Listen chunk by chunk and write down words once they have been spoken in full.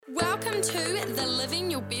Welcome to the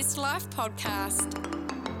Living Your Best Life podcast,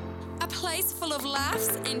 a place full of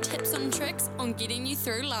laughs and tips and tricks on getting you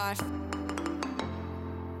through life.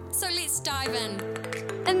 So let's dive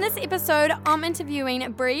in. In this episode, I'm interviewing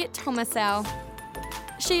Brie Thomasell.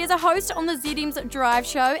 She is a host on the ZM's Drive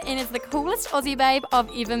Show and is the coolest Aussie babe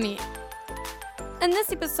I've ever met. In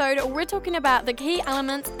this episode, we're talking about the key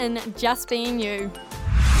elements in just being you.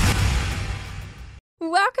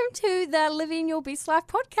 Welcome to the Living Your Best Life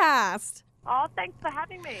podcast. Oh, thanks for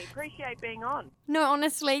having me. Appreciate being on. No,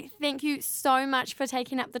 honestly, thank you so much for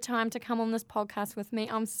taking up the time to come on this podcast with me.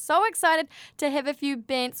 I'm so excited to have a few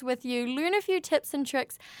bants with you, learn a few tips and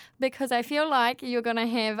tricks, because I feel like you're going to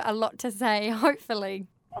have a lot to say, hopefully.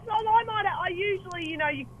 Well, I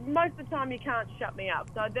usually, most of the time you can't shut me up.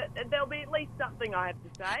 So there'll be at least something I have to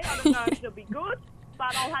say. I don't know if it'll be good,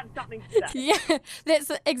 but I'll have something to say. Yeah, that's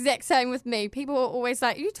the exact same with me. People are always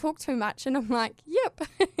like, you talk too much. And I'm like, yep.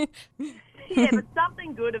 Yeah, but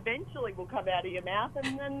something good eventually will come out of your mouth,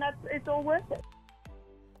 and then it's all worth it.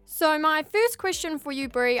 So my first question for you,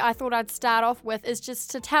 Brie, I thought I'd start off with is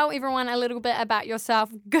just to tell everyone a little bit about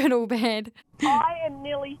yourself, good or bad. I am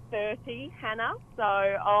nearly 30, Hannah,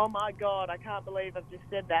 so oh my God, I can't believe I've just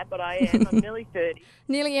said that, but I am. I'm nearly 30.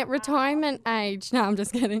 Nearly at retirement age. No, I'm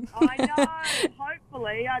just kidding. I know,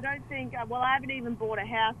 hopefully. I don't think, I haven't even bought a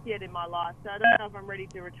house yet in my life, so I don't know if I'm ready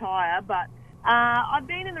to retire, but I've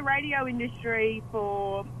been in the radio industry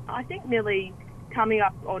for, I think, nearly coming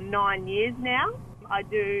up on 9 years now. I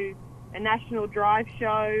do a national drive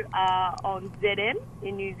show on ZM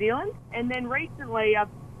in New Zealand. And then recently I've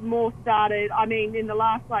more started, in the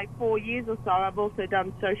last 4 years or so, I've also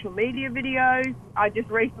done social media videos. I just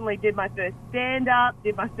recently did my first stand-up,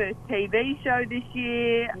 did my first TV show this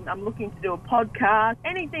year. And I'm looking to do a podcast.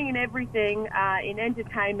 Anything and everything in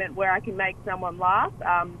entertainment where I can make someone laugh,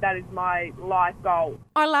 that is my life goal.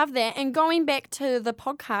 I love that. And going back to the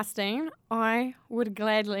podcasting, I would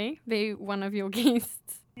gladly be one of your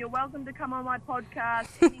guests. You're welcome to come on my podcast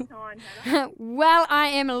anytime, Hannah. Well, I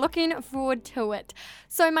am looking forward to it.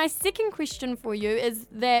 So my second question for you is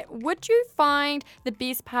that would you find the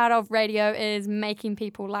best part of radio is making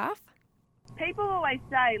people laugh? People always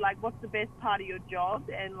say, what's the best part of your job?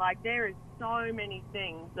 And, there is so many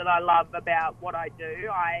things that I love about what I do.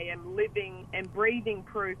 I am living and breathing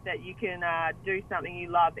proof that you can do something you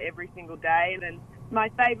love every single day. And my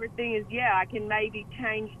favourite thing is, I can maybe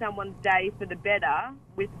change someone's day for the better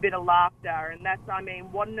with a bit of laughter. And that's,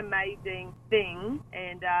 what an amazing thing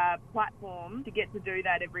and platform to get to do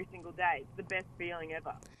that every single day. It's the best feeling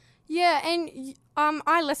ever. Yeah, and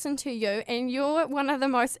I listen to you, and you're one of the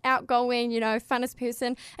most outgoing, funnest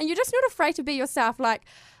person, and you're just not afraid to be yourself.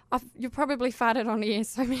 You probably farted on the air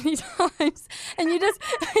so many times, and you just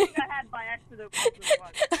I think I had by accident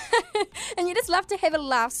once. And you just love to have a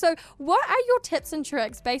laugh. So what are your tips and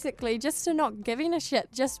tricks, basically, just to not giving a shit,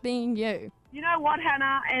 just being you? You know what,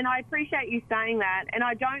 Hannah, and I appreciate you saying that, and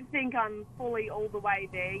I don't think I'm fully all the way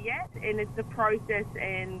there yet, and it's a process,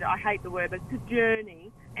 and I hate the word, but it's a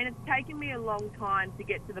journey, and it's taken me a long time to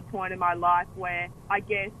get to the point in my life where I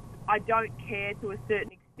guess I don't care to a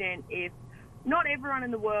certain extent if not everyone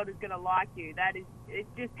in the world is going to like you. It's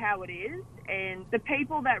just how it is. And the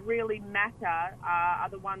people that really matter are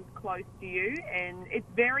the ones close to you. And it's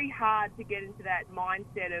very hard to get into that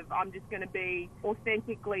mindset of I'm just going to be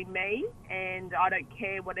authentically me and I don't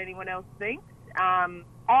care what anyone else thinks.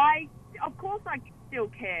 Of course I still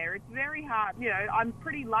care. It's very hard. I'm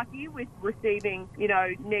pretty lucky with receiving,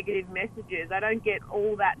 negative messages. I don't get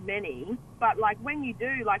all that many. But when you do,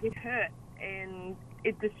 it hurts and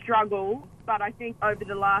it's a struggle. But I think over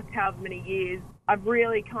the last however many years, I've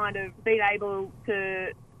really kind of been able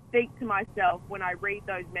to think to myself when I read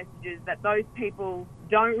those messages that those people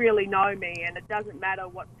don't really know me, and it doesn't matter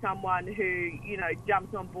what someone who,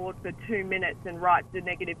 jumps on board for 2 minutes and writes a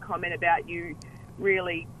negative comment about you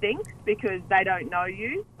really thinks, because they don't know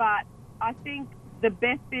you. But I think the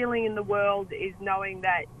best feeling in the world is knowing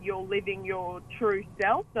that you're living your true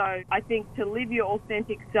self. So I think to live your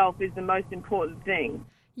authentic self is the most important thing.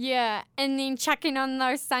 Yeah, and then chucking on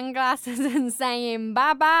those sunglasses and saying,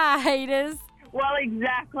 bye-bye, haters. Well,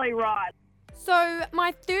 exactly right. So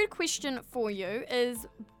my third question for you is,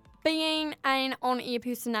 being an on-air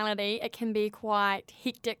personality, it can be quite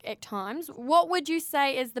hectic at times. What would you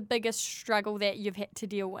say is the biggest struggle that you've had to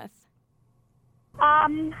deal with?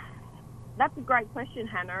 That's a great question,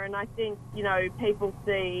 Hannah, and I think, people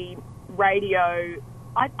see radio,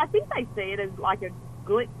 I think they see it as a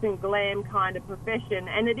glitz and glam kind of profession,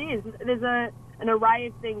 and it is. There's an array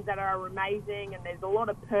of things that are amazing, and there's a lot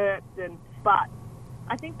of perks, but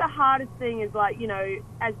I think the hardest thing is, like, you know,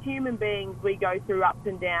 as human beings, we go through ups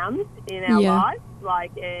and downs in our lives,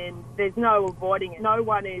 like, and there's no avoiding it. No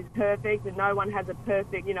one is perfect and no one has a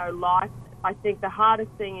perfect, you know, life. I think the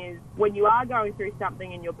hardest thing is when you are going through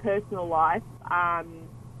something in your personal life,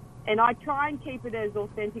 and I try and keep it as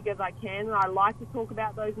authentic as I can, and I like to talk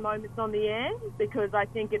about those moments on the air because I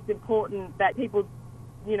think it's important that people,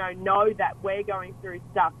 you know that we're going through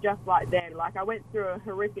stuff just like them. Like, I went through a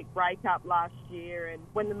horrific breakup last year, and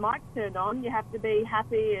when the mic's turned on, you have to be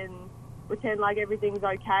happy and pretend like everything's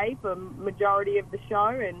okay for majority of the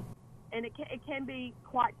show, and it can be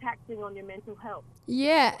quite taxing on your mental health.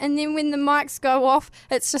 Yeah, and then when the mics go off,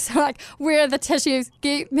 it's just like, where are the tissues?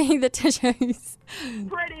 Give me the tissues.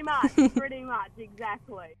 Pretty much,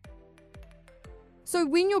 exactly. So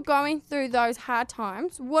when you're going through those hard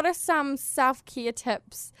times, what are some self-care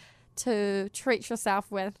tips to treat yourself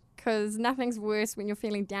with? Because nothing's worse when you're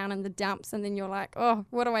feeling down in the dumps and then you're like, oh,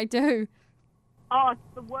 what do I do? Oh, it's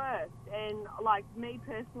the worst. And, like, me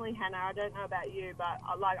personally, Hannah, I don't know about you, but,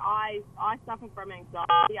 like, I suffer from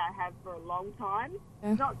anxiety. I have for a long time.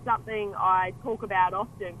 Yeah. It's not something I talk about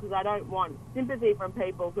often because I don't want sympathy from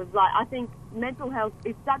people because, like, I think mental health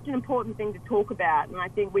is such an important thing to talk about, and I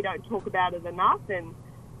think we don't talk about it enough, and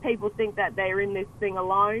people think that they're in this thing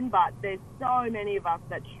alone, but there's so many of us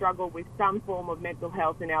that struggle with some form of mental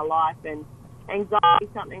health in our life, and anxiety is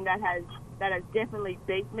something that has definitely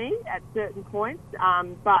beat me at certain points,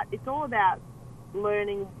 but it's all about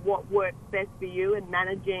learning what works best for you and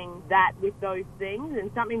managing that with those things. And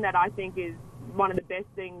something that I think is one of the best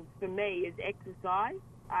things for me is exercise.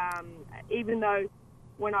 Even though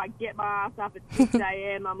when I get my ass up at 6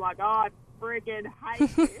 a.m, I'm like, oh, I freaking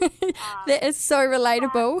hate this. That is so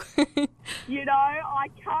relatable. You know, I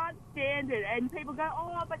can't stand it. And people go,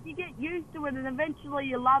 oh, but you get used to it and eventually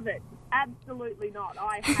you love it. Absolutely not.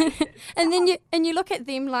 I hate it. And then you look at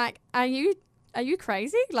them like, are you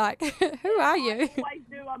crazy? Like, who are you? I always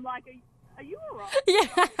do. I'm like, are you all right?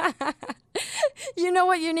 Yeah. You know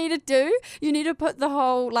what you need to do? You need to put the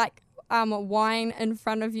whole, like, wine in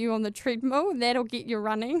front of you on the treadmill. That'll get you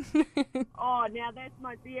running. Oh, now that's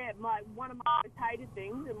one of my most hated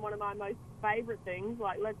things and one of my most favourite things.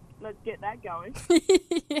 Like, let's get that going.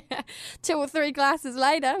 Yeah. 2 or 3 glasses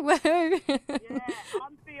later, woohoo. Yeah,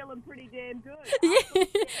 I'm feeling pretty damn good. Yeah.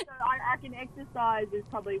 So I reckon exercise is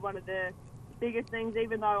probably one of the biggest things,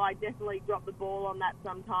 even though I definitely drop the ball on that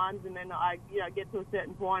sometimes, and then I get to a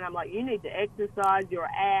certain point, I'm like, you need to exercise your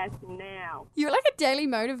ass now. You're like a daily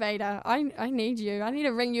motivator. I need you. I need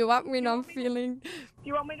to ring you up when I'm feeling... Do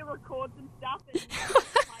you want me to record some stuff and play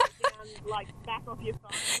it down, like, back off your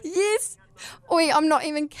phone? Yes. Oi, I'm not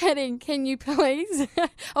even kidding. Can you please?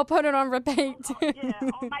 I'll put it on repeat. Yeah,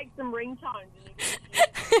 I'll make some ringtones and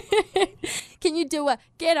you can you do a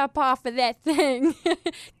get up off of that thing?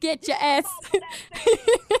 Get your ass.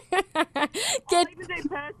 I'll even do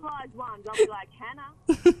personalised ones. I'll be like, Hannah,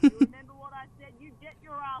 you remember what I said? You get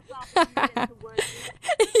your ass up and you get to work.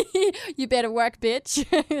 You better work, bitch.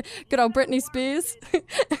 Good old Britney Spears.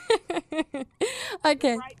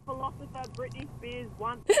 Okay. Great philosopher Britney Spears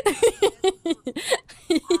once.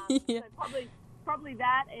 Yeah. So probably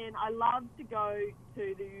that, and I love to go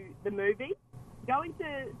to the movie. Going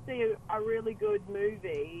to see a really good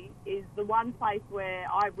movie is the one place where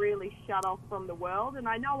I really shut off from the world. And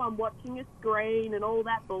I know I'm watching a screen and all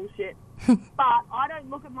that bullshit, but I don't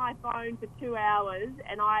look at my phone for 2 hours,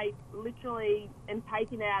 and I literally am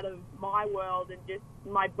taken out of my world, and just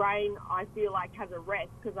my brain, I feel like, has a rest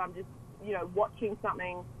because I'm just, watching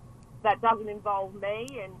something that doesn't involve me,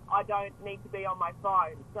 and I don't need to be on my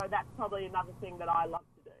phone. So that's probably another thing that I love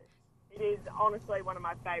to do. It is honestly one of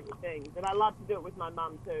my favourite things, and I love to do it with my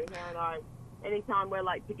mum too. Her and I, anytime we're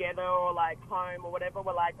like together or like home or whatever,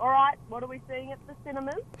 we're like, all right, what are we seeing at the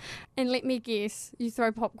cinemas? And let me guess, you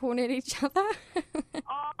throw popcorn at each other?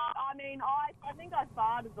 I mean, I think I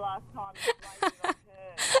farted the last time I was like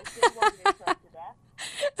her. She wasn't interested in that.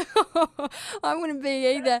 I wouldn't be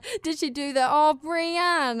either. Did she do the, oh,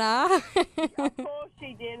 Brianna? Of course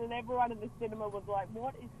she did, and everyone in the cinema was like,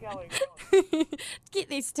 what is going on? Get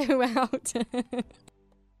these two out.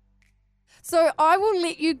 So I will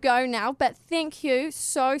let you go now, but thank you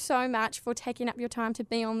so much for taking up your time to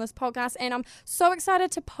be on this podcast. And I'm so excited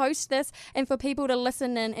to post this and for people to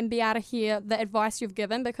listen in and be able to hear the advice you've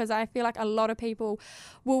given, because I feel like a lot of people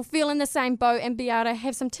will feel in the same boat and be able to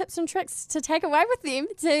have some tips and tricks to take away with them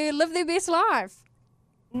to live their best life.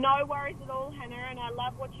 No worries at all, Hannah, and I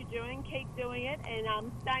love what you're doing. Keep doing it,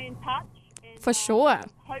 and stay in touch. And, for sure.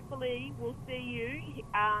 Hopefully we'll see you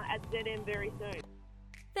at ZM very soon.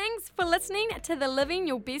 Thanks for listening to the Living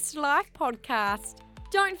Your Best Life podcast.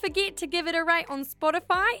 Don't forget to give it a rate on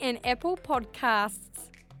Spotify and Apple Podcasts.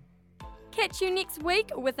 Catch you next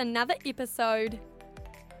week with another episode.